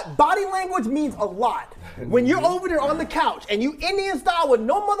implied. Body language means a lot. When you're over there on the couch and you Indian style with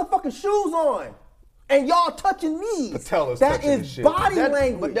no motherfucking shoes on, and y'all touching knees, Patella's that touching is his shit. body That-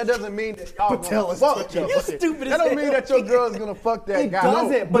 language. But that doesn't mean that y'all Patella's gonna fuck. touching. You stupid as That don't hell. mean that your girl's gonna fuck that It guy.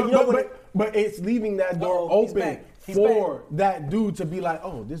 doesn't. But you know what? But it's leaving that door Uh-oh, he's open back. He's for that dude to be like,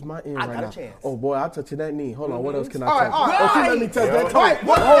 oh, this is my end I right got a now. chance. Oh boy, I'll touch that knee. Hold on, what else can I All touch? right, all right. Okay, let me touch that toe. Right,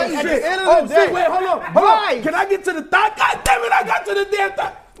 but Oh at the shit! end of Oh the shit! day- Wait, hold on. Right. Can I get to the thigh? God damn it! I got to the damn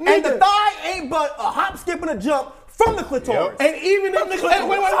thigh. And the Nigga. thigh ain't but a hop, skip, and a jump from the clitoris. And even if wait, But at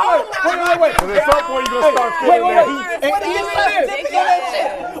some point you're gonna start feeling wait. that heat. Wait,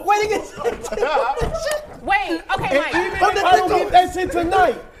 Wait, okay, Mike. even if I don't get that shit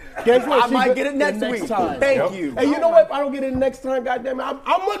tonight, Guess what? I She might good get it the next next week. time. Thank you. And you know what? If I don't get it next time, goddamn it, I'm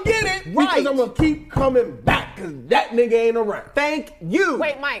gonna get it Right. because I'm gonna keep coming back because that nigga ain't around. Thank you.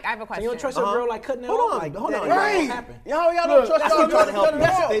 Wait, Mike, I have a question. You don't trust your girl like cutting it Hold off? on, Like, hold that on. ain't Right. gonna happen. Y'all don't Look, trust I y'all. still trying to help Cut it you.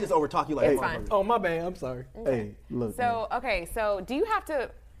 off. They just overtalk you like It's a fine. Oh, my bad. I'm sorry. Hey, look. So, okay, so do you have to,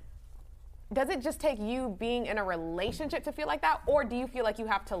 does it just take you being in a relationship to feel like that? Or do you feel like you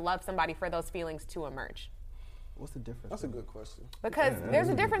have to love somebody for those feelings to emerge? What's the difference? That's a good question. Because there's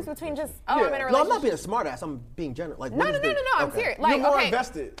a difference between just, I'm in a relationship. No, I'm not being a smartass. I'm being general. Like, No, what no, is no, the- no, I'm okay. serious. Like, You're more okay.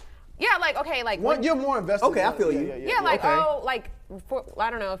 invested. Yeah, like, okay, like. when- You're more invested. Okay, I feel you. Yeah, like, okay. oh, like, I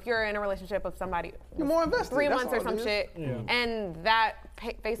don't know, if you're in a relationship with somebody. You're more invested. 3 That's months or all some it is. shit, and that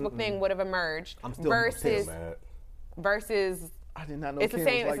Facebook thing would have emerged I'm still versus, Mad. versus, I did not know it's the Ken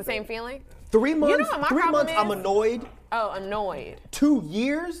same, was it's the like same that. feeling? 3 months. know what my 3 problem months. I'm is? annoyed. Oh, annoyed. 2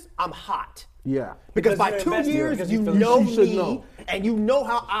 years. I'm hot. Yeah. Because by you're 2 invested, years, because you you feel know you should me, know. and you know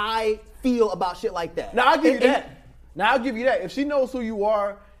how I feel about shit like that. Now I'll give you And- that. Now I'll give you that. If she knows who you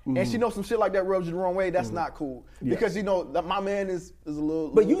are and she knows some shit like that rubs you the wrong way, that's not cool. Because you know that my man is a little.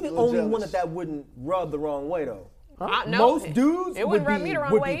 But you the little only jealous. one that wouldn't rub the wrong way though. No, Most dudes it would wouldn't rub be, me the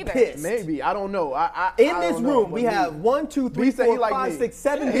wrong would way be either. pissed. Maybe I don't know. In I this don't know, room, but we me- have 1, 2, 3, He said he 4, like 5, me. 6,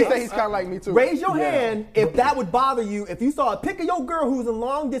 7 He dicks. said he's kind of like me too. Raise your hand if that would bother you. If you saw a pic of your girl who's in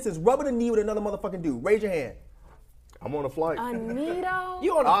long distance rubbing a knee with another motherfucking dude. Raise your hand. I'm on a flight. Anito?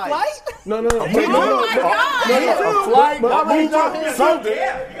 You on a flight? No. Oh my God! A flight. But I mean, something.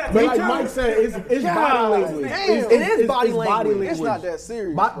 But like Mike said, it's body language. Damn. It is body language. It's not that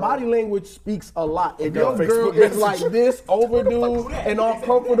serious. Body language speaks a lot. If your got a girl Facebook is like this, overdue, and all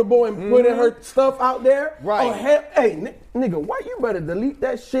comfortable and putting her stuff out there, Right. oh, hell, hey, nigga, why you better delete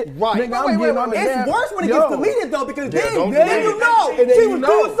that shit? Right. Nigga, Wait, I'm wait, getting wait, on the wait. It's damn- worse when it Yo. gets deleted though, because Yeah, then don't you delete it. know And then she you was know.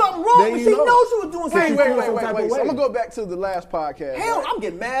 doing something wrong, Then but you she know. knows she was doing something Wait, wrong. wait, some wait, type wait. of So I'm way. gonna go back to the last podcast. Hell, I'm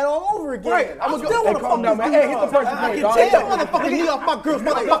getting mad all over again. Right, I'm I'ma still go- want to calm down, man. fuck Hey, hit the person point, I dog. can tell motherfucking knee off my girl's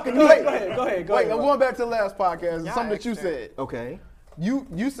motherfucking knee. Go ahead. Wait, I'm going back to the last podcast. Something that you said. Okay.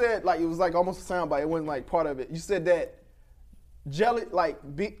 You said like it was like almost a soundbite. It wasn't like part of it. You said that jelly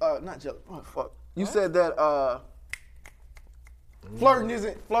not jelly. Oh fuck. You said that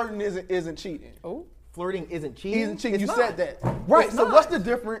flirting isn't cheating. Oh. Flirting isn't cheating. Isn't cheating. It's You not. said that. Right, So not. what's the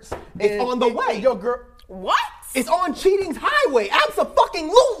difference? It's on the way. Your girl. What? It's on cheating's highway.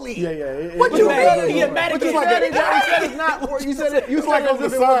 Abso-fucking-lutely. Yeah. What you mad? mean? He mad But you again. said it's not. You said it. You It's said like it on the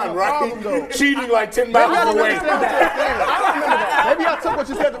as if it wasn't sign, a problem, though. right? Cheating like 10 Maybe I miles didn't away. understand what you were saying. I don't remember that. Maybe I took what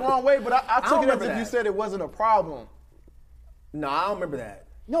you said the wrong way, but I took don't it as remember if you that. said it wasn't a problem. No, I don't remember that.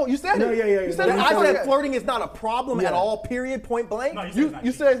 No, you said No, it. yeah. You said it. I You said flirting is not a problem at all, period, point blank.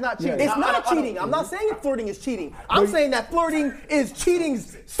 You said it's not cheating. It's not cheating. I'm not saying flirting is cheating. I'm saying that flirting is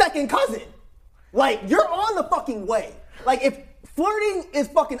cheating's second cousin. Like, you're on the fucking way. Like, if flirting is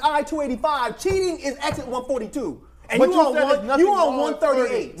fucking I-285, cheating is exit 142. And But you you on said there's nothing you on wrong with flirting.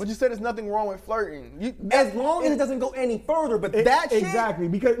 138. But you said there's nothing wrong with flirting. As long as it doesn't go any further, but that shit. Exactly,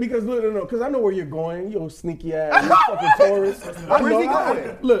 because look, no, because I know where you're going, you sneaky ass, you fucking tourist. Where's he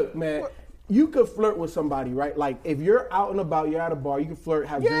going? Look, man, you could flirt with somebody, right? Like if you're out and about, you're at a bar, you can flirt,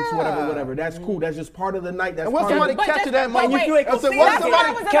 have drinks, Yeah. whatever. That's cool. That's just part of the night. That's And once part somebody of But catches just- that wait, moment, wait. You ain't gonna I said, see once that. somebody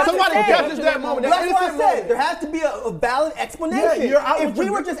That's what I was about to somebody say. catches that moment, That's that what I innocent said. moment. There has to be a valid explanation. Yeah, you're out if with we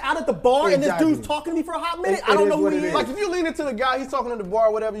your- were just out at the bar and this Exactly. dude's talking to me for a hot minute, It I don't is know who what he it is. is. Like if you lean into the guy, he's talking to the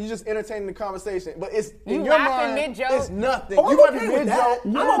bar, whatever, you just entertaining the conversation. But it's in You your laughing mind, mid-joke? it's nothing. Oh, I'm you might okay be with that.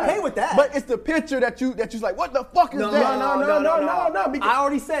 mid-joke. I'm okay with that. But it's the picture that you're like, what the fuck is that? No, because I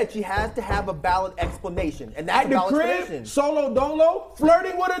already said she has to have a valid explanation, and that's at a the valid crib, explanation. solo dolo,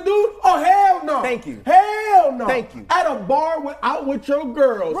 flirting with a dude. Oh hell no! Thank you. Hell no! Thank you. At a bar out with your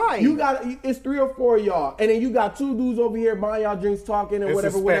girls, Right. You got it's 3 or 4 of y'all, and then you got 2 dudes over here buying y'all drinks, talking, and It's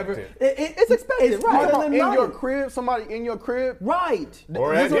whatever. expected. It's expected, It's right? part of Talking the about in your night. crib, somebody in your crib. Right.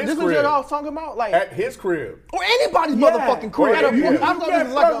 Or This at is his what crib. y'all talking about? Like At his crib. Or anybody's Yeah. motherfucking crib. Or at a- I You thought this can't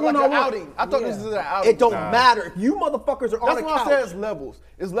was like flirt an one-on-one. outing. I thought this was an outing. It don't matter if you motherfuckers are on That's a why I couch. said it's levels.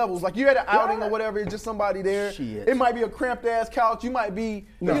 It's levels. Like you at an outing or whatever, it's just somebody there. Shit. It might be a cramped ass couch. You might be,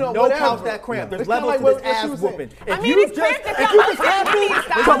 No, you know, no whatever. couch that cramped. There's It's kinda levels like to this what ass she was saying. whooping. I mean, it's cramped if y'all just happy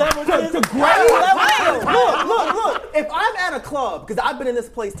happy to grab look. If I'm at a club, because I've been in this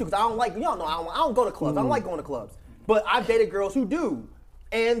place too, because I don't like, y'all know, I don't go to clubs. I don't like going to clubs. But I've dated girls who do.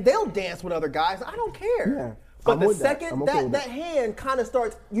 And they'll dance with other guys. I don't care. Yeah. But I'm the with that. second I'm okay that with that that. hand kind of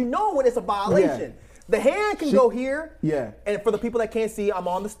starts, you know when it's a violation. The hand can go here. Yeah. And for the people that can't see, I'm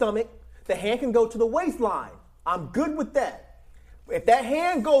on the stomach. The hand can go to the waistline. I'm good with that. If that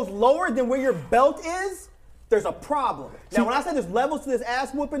hand goes lower than where your belt is, there's a problem. Now, when I say there's levels to this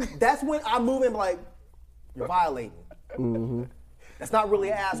ass whooping, that's when I move in like, you're violating. That's not really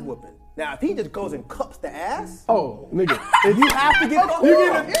an ass whooping. Now, if he just goes and cups the ass, Oh, nigga. you have to get fucked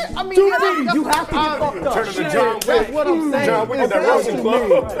up. Yeah, I mean, You that's- have to get fucked up. Turning to John Wick. That's what I'm saying. John Wick in that Russian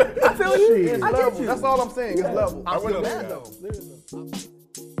club. I feel you. It's I get level. you. That's all I'm saying. It's level. I'm still will mad say though.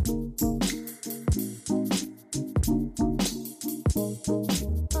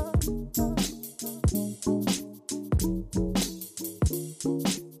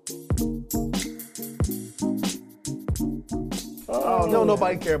 Don't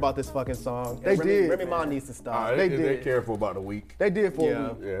nobody care about this fucking song. They did, Remy man. Ma needs to stop. They They did. care for about a week. They did for Yeah.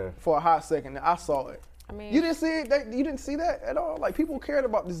 a week. Yeah. For a hot second. I saw it. I mean, You didn't see it? You didn't see that at all? Like, people cared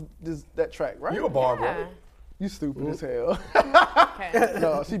about that track, right? You a bar, yeah. bro. You stupid as hell. Okay.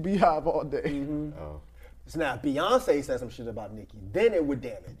 No, she beehive all day. So now, if Beyonce said some shit about Nicki, then it would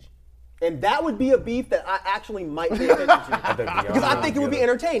damage. And that would be a beef that I actually might pay attention to. Because I think it would be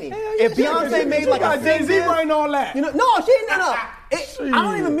entertaining. If Beyonce made like a Jay-Z sing writing all that. You know, no, she ain't no. I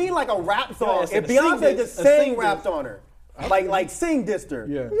don't even mean like a rap song. Yeah, If it's a Beyonce sing just diss, a sang sing rapped diss. on her, like sing dissed her,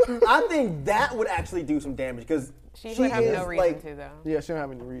 Yeah. I think that would actually do some damage because She would have is no reason like, to, though. Yeah, she don't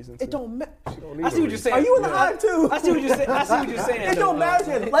have any reason to. It don't matter. I see what you're saying. Are you in the hive too? I see what you're saying. I see what you're saying. It don't matter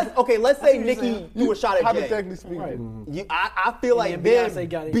to him. Let's say Nicki threw a shot at Jay. Hypothetically speaking. I feel like And then then Beyonce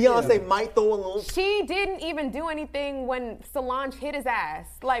got it, Beyonce yeah. might throw a little. She didn't even do anything when Solange hit his ass.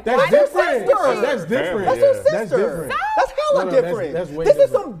 Like, That's why did different. sister. That's different. That's Yeah. her sister. That's different. That's hella No, that's- different. that's way this is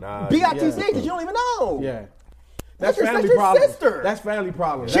different. some Nah, BIT yeah. stage that you don't even know. Yeah. That's your family sister. problem. That's family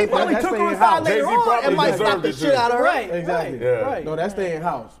problem. She probably took her aside later Jay-Z on probably and might slap deserved the it, shit too. out of her. Right. Exactly. Yeah. Right. No, that's staying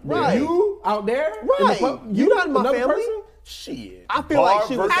house. But Right. you out there, in the Right. You not in my another family? person? Shit. I feel like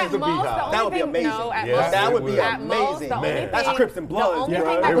she was. versus At the most, Beehive. the only That would be thing, amazing. No, at Yeah, most, that would be at most, amazing. the only Man. thing, That's Crips and Bloods. The only Yeah.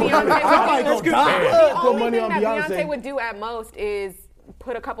 thing that It would. Beyonce Somebody would do, gonna die. the Put only money thing on that Beyonce. Beyonce would do at most is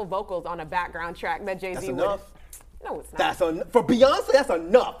put a couple vocals on a background track that Jay-Z That's would. enough. No, it's not. That's for Beyonce. That's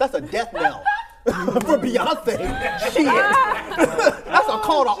enough. That's a death knell. For Beyonce, shit. That's a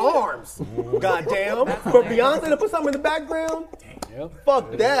call to arms. Goddamn. For Beyonce to put something in the background.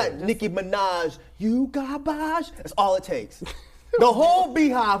 Fuck that. Nicki Minaj, you garbage. That's all it takes. The whole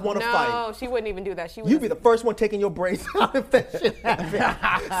Beehive want to No, fight. she wouldn't even do that. She would. You'd be the first one taking your brains out if that shit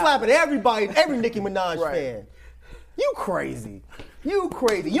happened. Slapping everybody, every Nicki Minaj fan. You crazy. You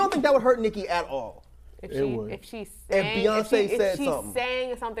crazy. You don't think that would hurt Nicki at all? If would. she sang, Beyonce if said she something.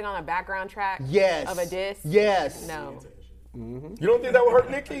 sang something on a background track Yes. of a diss. Yes. No. You don't think that would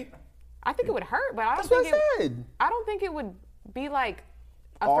hurt Nicki? I think it would hurt, but I don't That's think what I it. said. I don't think it would be like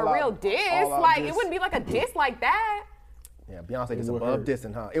a All for out- real diss. all out Like diss. it wouldn't be like a diss like that. Yeah, Beyonce gets would above hurt.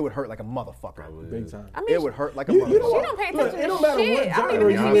 dissing, huh? It would hurt like a motherfucker. Big time. I mean, It would hurt like a You motherfucker. don't She don't pay attention Look, to it don't matter shit. what I don't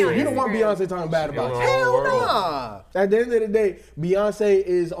genre even you be in. on You don't want Instagram. Beyonce talking bad about you. Hell nah. At the end of the day, Beyonce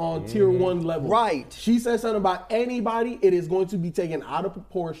is on tier one level. Right. She says something about anybody, it is going to be taken out of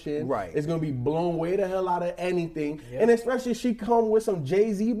proportion. Right. It's going to be blown way the hell out of anything. And especially if she come with some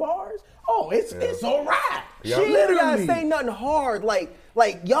Jay-Z bars. Oh, it's a wrap. She ain't gotta say nothing hard. Like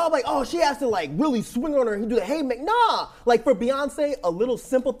y'all like, oh, she has to like really swing on her and do the haymaker. Nah. Like for Beyonce, a little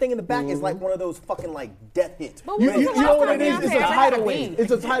simple thing in the back is like one of those fucking like death hits. But You when's the know last what time it is? Beyonce It's a ever had tidal wave. beef?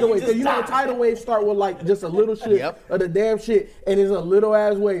 It's a tidal wave. So you know a tidal wave start with like just a little shit Yep. of the damn shit, and it's a little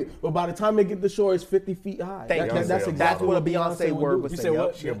ass wave. But by the time it get to shore, it's 50 feet high. Thank you. That's That's exactly what a Beyonce would word do. was You saying. said what?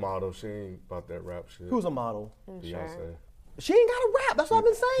 Yep. She a model. She ain't about that rap shit. Who's a model? Beyonce? She ain't got a rap. That's what I've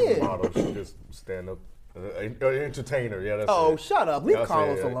been She's a saying. model. She just stand up. Entertainer. Yeah, that's Oh, it. shut up. Leave Y'all say,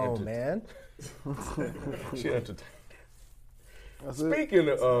 Carlos uh, alone, man. She entertained. Speaking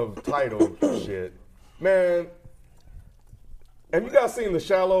of title shit, man, have you guys seen The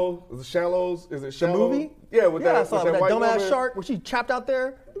Shallow? The Shallows? Is it The Shallow? movie? Yeah, with I that, saw with that that white dumbass woman. shark where she trapped out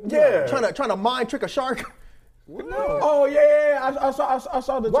there. Yeah. Trying to mind trick a shark. Oh yeah, I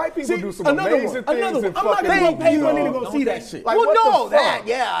saw the White people do some another amazing one, another things one. in I'm not fucking gonna pay movies, money to dog. go see that shit. Like, Well, what no, the that fuck?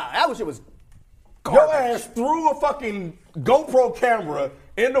 that shit was Your ass threw a fucking GoPro camera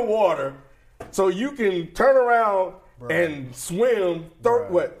in the water so you can turn around and swim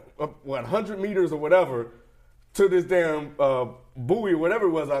 100 meters or whatever to this damn buoy or whatever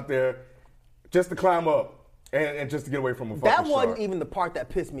it was out there just to climb up and just to get away from a fucking That wasn't shark. even the part that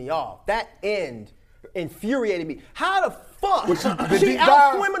pissed me off. That end infuriated me. How the fuck the she deep out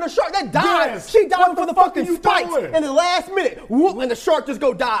dive? swimming the shark? That died. Yes. She died What for the the fuck fucking are you spikes doing? in the last minute. Whoop, and the shark just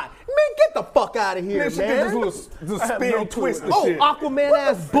go die. Man, get the fuck out of here, Man, she did man. this little spin twist and Oh, shit. Aquaman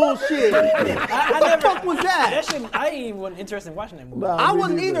ass bullshit. What the fuck was That shit, I ain't even wasn't interested in watching that movie. I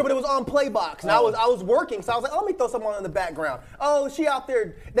wasn't either, but it was on Playbox, and I was working, so I was like, oh, let me throw something on in the background. Oh, she out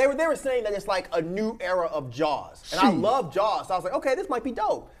there. They were saying that it's like a new era of Jaws, and I love Jaws, so I was like, okay, this might be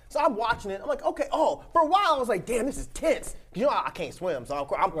dope. So I'm watching it. I'm like, okay. Oh, for a while I was like, damn, this is tense. You know, I can't swim, so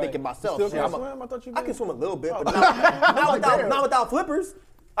I'm thinking myself. You still shit, can't swim? I thought you I did. can swim a little bit, but not without flippers.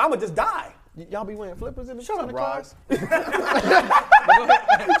 I'ma just die. Y'all be wearing flippers in the Shut up, Santa Rod. Claus?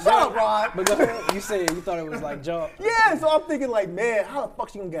 Shut up, Rod. But go ahead. You said you thought it was like jump. Yeah, so I'm thinking like, man, how the fuck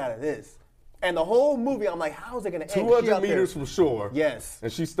she gonna get out of this? And the whole movie, I'm like, how is it gonna end? She 200 out there. meters from shore. Yes.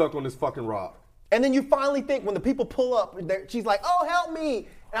 And she's stuck on this fucking rock. And then you finally think when the people pull up, she's like, oh, help me.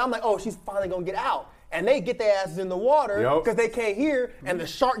 And I'm like, oh, she's finally gonna get out. And they get their asses in the water because they can't hear, and the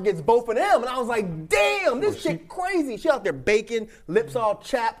shark gets both of them. And I was like, damn, this shit crazy. She out there baking, lips all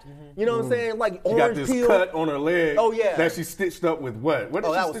chapped, you know what I'm saying? Like She orange got this peel. cut on her leg. Oh, yeah. That she stitched up with what? What did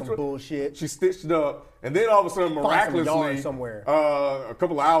Oh, she that was stitch some up? bullshit. She stitched it up, and then all of a sudden, Find some yarn miraculously, somewhere. a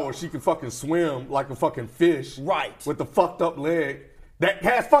couple of hours, she can fucking swim like a fucking fish. Right. With the fucked up leg that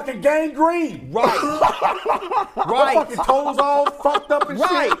has fucking gangrene. Right. Right. Her fucking toes all fucked up and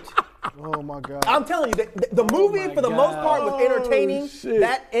Right. shit. Oh my God. I'm telling you, the movie for the most part was entertaining. shit.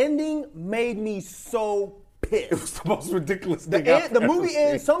 That ending made me so It was pissed. the most ridiculous thing I've The ever movie seen.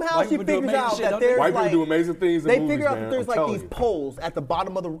 ends, somehow White she people do figures amazing out shit, that don't they? there's White people like, do amazing things in they movies, figure out man. that there's I'm like telling these you. poles at the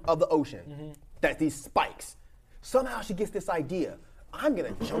bottom of the ocean, that these spikes. Somehow she gets this idea. I'm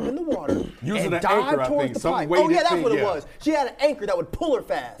gonna jump in the water Using and an dive anchor, I towards think, the some pipe. weighted Oh yeah, that's thing, what it yeah. was. She had an anchor that would pull her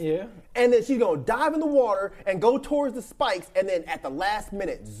fast. Yeah. And then she's gonna dive in the water and go towards the spikes, and then at the last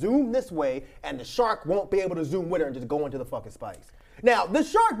minute zoom this way, and the shark won't be able to zoom with her and just go into the fucking spikes. Now the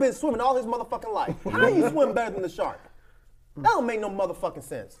shark been swimming all his motherfucking life. How do you swim better than the shark? That don't make no motherfucking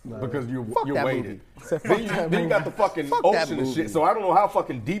sense. Because you're that weighted. movie. Then you got the fucking Fuck that ocean and movie. shit. So I don't know how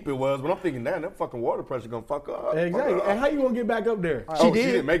fucking deep it was, but I'm thinking, damn, that fucking water pressure gonna fuck her up. Exactly. Fuck her And up. how you gonna get back up there? She did.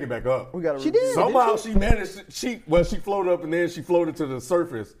 didn't make it back up. We gotta She did. Somehow she managed. She floated up and then she floated to the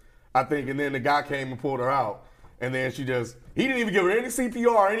surface, I think, and then the guy came and pulled her out. And then he didn't even give her any CPR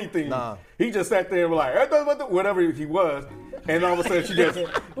or anything. Nah. He just sat there and was like, whatever he was. And all of a sudden she just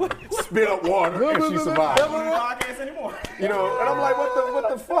spit up water and she survived. You know, and I'm like, what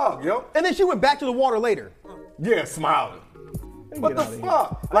the fuck, yo? And then she went back to the water later. Yeah, smiling. What the outta here.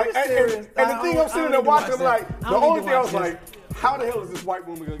 fuck? Like, and the thing I'm sitting there watching, I'm like, the only thing I was like, how the hell is this white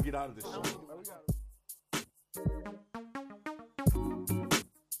woman gonna get out of this shit?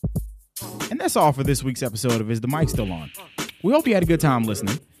 And that's all for this week's episode of Is the Mic Still On? We hope you had a good time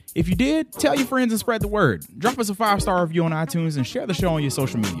listening. If you did, tell your friends and spread the word. Drop us a 5-star review on iTunes and share the show on your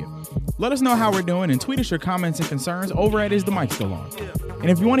social media. Let us know how we're doing and tweet us your comments and concerns over at Is the Mic Still On? And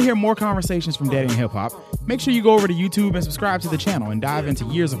if you want to hear more conversations from Daddy and Hip Hop, make sure you go over to YouTube and subscribe to the channel and dive into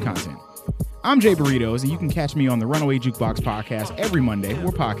years of content. I'm Jay Burritos, and you can catch me on the Runaway Jukebox podcast every Monday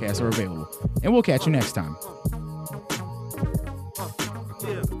where podcasts are available. And we'll catch you next time.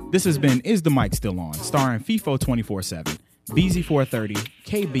 This has been Is the Mic Still On? Starring FIFO 24/7, BZ430,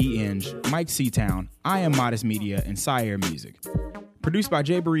 KB Inge, Mike Seatown, I Am Modest Media, and Sire Music. Produced by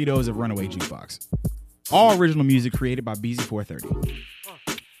Jay Burritos of Runaway Jukebox. All original music created by BZ430.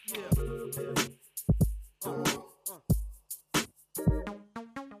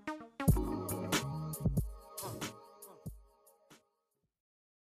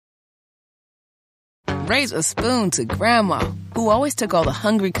 Raise a spoon to Grandma, who always took all the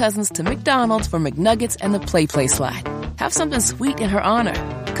hungry cousins to McDonald's for McNuggets and the Play Slide. Have something sweet in her honor.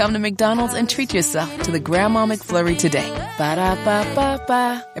 Come to McDonald's and treat yourself to the Grandma McFlurry today.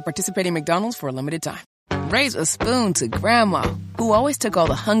 Ba-da-ba-ba-ba. At participating McDonald's for a limited time. Raise a spoon to Grandma, who always took all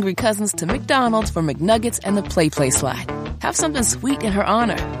the hungry cousins to McDonald's for McNuggets and the Play Slide. Have something sweet in her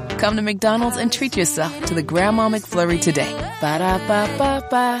honor. Come to McDonald's and treat yourself to the Grandma McFlurry today.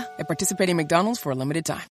 Ba-da-ba-ba-ba. At participating McDonald's for a limited time.